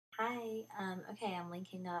Hi. Okay, I'm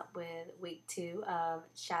linking up with week 2 of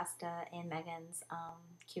Shasta and Megan's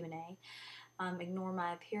Q&A. Ignore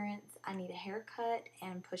my appearance. I need a haircut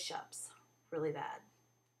and push-ups really bad.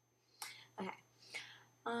 Okay.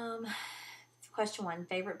 Um, Question 1,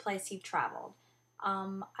 favorite place you've traveled?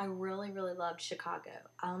 I really, really loved Chicago.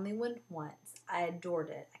 I only went once. I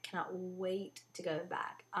adored it. I cannot wait to go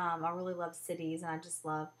back. I really love cities, and I just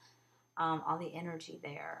love all the energy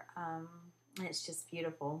there. And it's just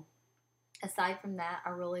beautiful. Aside from that, I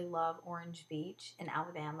really love Orange Beach in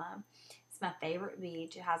Alabama. It's my favorite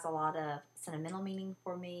beach. It has a lot of sentimental meaning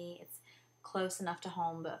for me. It's close enough to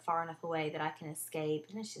home but far enough away that I can escape,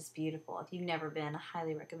 and it's just beautiful. If you've never been, I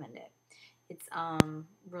highly recommend it. It's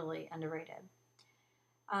really underrated.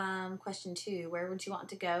 Question 2, where would you want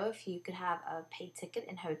to go if you could have a paid ticket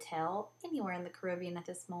and hotel anywhere in the Caribbean at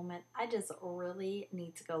this moment? I just really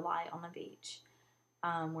need to go lie on the beach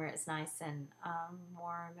where it's nice and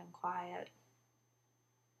warm and quiet.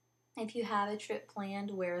 If you have a trip planned,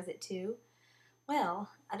 where is it to? Well,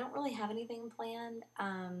 I don't really have anything planned.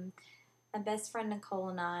 My best friend Nicole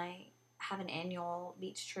and I have an annual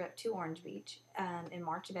beach trip to Orange Beach in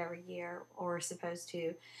March of every year, or we're supposed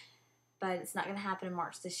to, but it's not going to happen in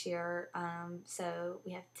March this year. So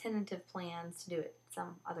we have tentative plans to do it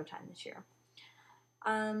some other time this year.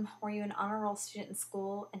 Were you an honor roll student in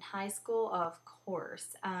school? In high school, of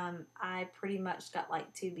course. I pretty much got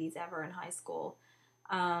like 2 B's ever in high school.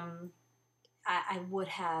 I would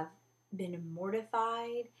have been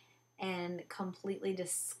mortified and completely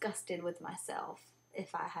disgusted with myself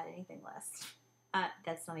if I had anything less.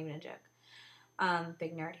 That's not even a joke.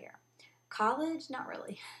 Big nerd here. College, not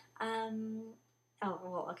really. Oh,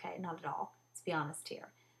 well, okay, not at all. Let's be honest here.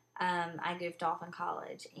 I goofed off in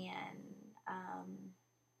college, and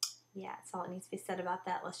yeah, that's all that needs to be said about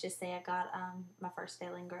that. Let's just say I got my first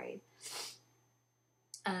failing grade,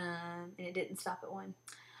 and it didn't stop at 1.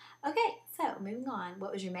 Okay, so moving on.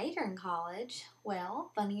 What was your major in college?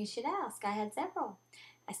 Well, funny you should ask. I had several.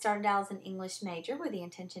 I started out as an English major with the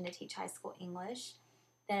intention to teach high school English.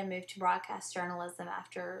 Then I moved to broadcast journalism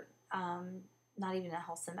after not even a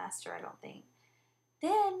whole semester, I don't think.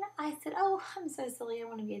 Then I said, oh, I'm so silly, I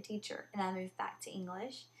want to be a teacher. And I moved back to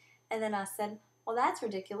English. And then I said, well, that's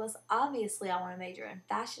ridiculous. Obviously, I want to major in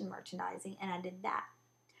fashion merchandising, and I did that.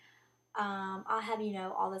 I'll have you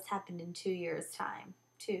know, all this happened in 2 years' time.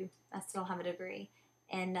 2. I still don't have a degree,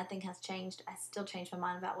 and nothing has changed. I still change my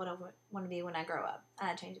mind about what I want to be when I grow up.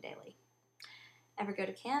 I change it daily. Ever go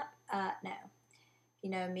to camp? No. You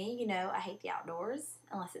know me, you know I hate the outdoors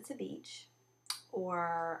unless it's a beach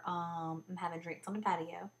or I'm having drinks on the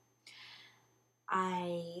patio.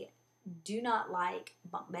 I do not like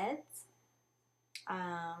bunk beds.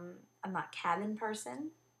 I'm not a cabin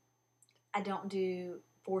person. I don't do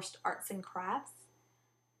forced arts and crafts.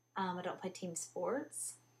 I don't play team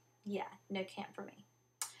sports. Yeah, no camp for me.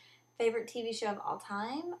 Favorite TV show of all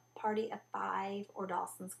time? Party of Five or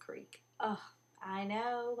Dawson's Creek. Ugh, I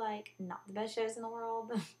know, like, not the best shows in the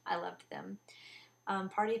world. I loved them.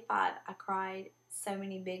 Party of Five, I cried so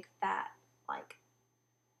many big, fat, like,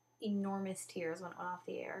 enormous tears when it went off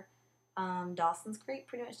the air. Dawson's Creek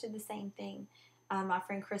pretty much did the same thing. My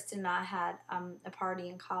friend Kristen and I had a party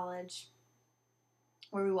in college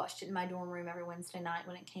where we watched it in my dorm room every Wednesday night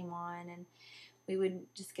when it came on, and we would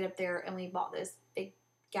just get up there and we bought those big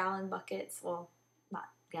gallon buckets, well, not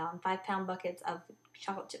gallon, 5-pound buckets of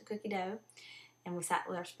chocolate chip cookie dough, and we sat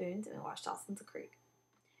with our spoons and we watched Dawson's Creek.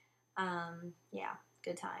 Yeah,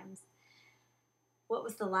 good times. What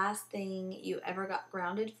was the last thing you ever got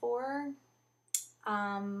grounded for?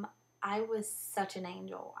 I was such an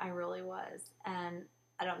angel. I really was. And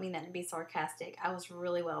I don't mean that to be sarcastic. I was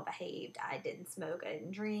really well behaved. I didn't smoke. I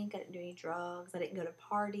didn't drink. I didn't do any drugs. I didn't go to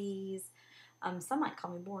parties. Some might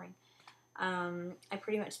call me boring. I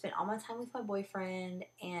pretty much spent all my time with my boyfriend,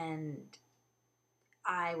 and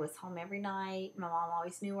I was home every night. My mom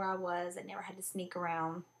always knew where I was. I never had to sneak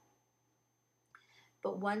around.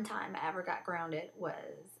 But one time I ever got grounded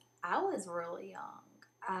I was really young.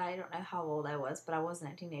 I don't know how old I was, but I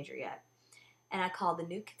wasn't a teenager yet. And I called the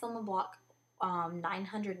New Kids on the Block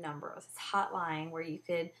 900 number. It was this hotline where you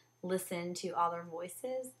could listen to all their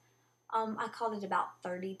voices. I called it about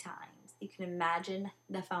 30 times. You can imagine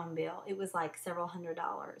the phone bill. It was like several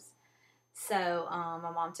 $100s. So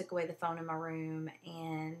my mom took away the phone in my room,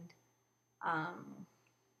 and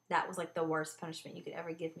that was like the worst punishment you could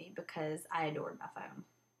ever give me because I adored my phone.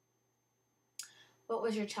 What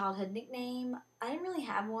was your childhood nickname? I didn't really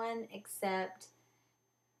have one, except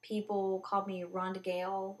people called me Rhonda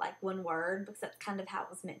Gale, like one word, because that's kind of how it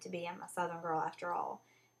was meant to be. I'm a Southern girl after all.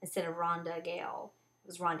 Instead of Rhonda Gale, it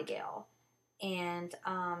was Rhonda Gale. And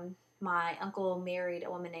my uncle married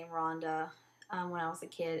a woman named Rhonda when I was a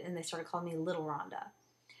kid, and they started calling me Little Rhonda.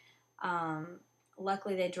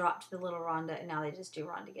 Luckily, they dropped the Little Rhonda, and now they just do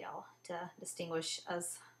Rhonda Gale to distinguish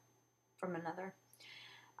us from another.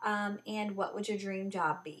 And what would your dream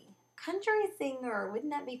job be? Country singer.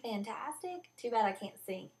 Wouldn't that be fantastic? Too bad I can't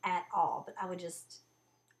sing at all, but I just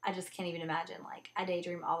can't even imagine. Like, I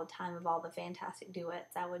daydream all the time of all the fantastic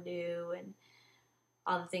duets I would do and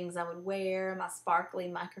all the things I would wear, my sparkly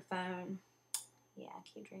microphone. Yeah, I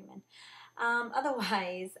keep dreaming.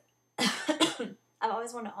 Otherwise, I've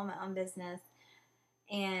always wanted to own my own business.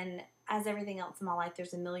 And as everything else in my life,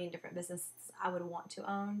 there's a million different businesses I would want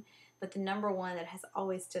to own. But the number one that has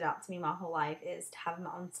always stood out to me my whole life is to have my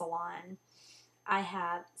own salon. I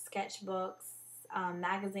have sketchbooks,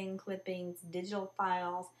 magazine clippings, digital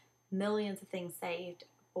files, millions of things saved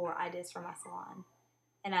for ideas for my salon.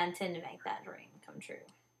 And I intend to make that dream come true.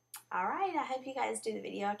 All right, I hope you guys do the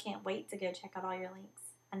video. I can't wait to go check out all your links.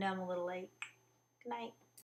 I know I'm a little late. Good night.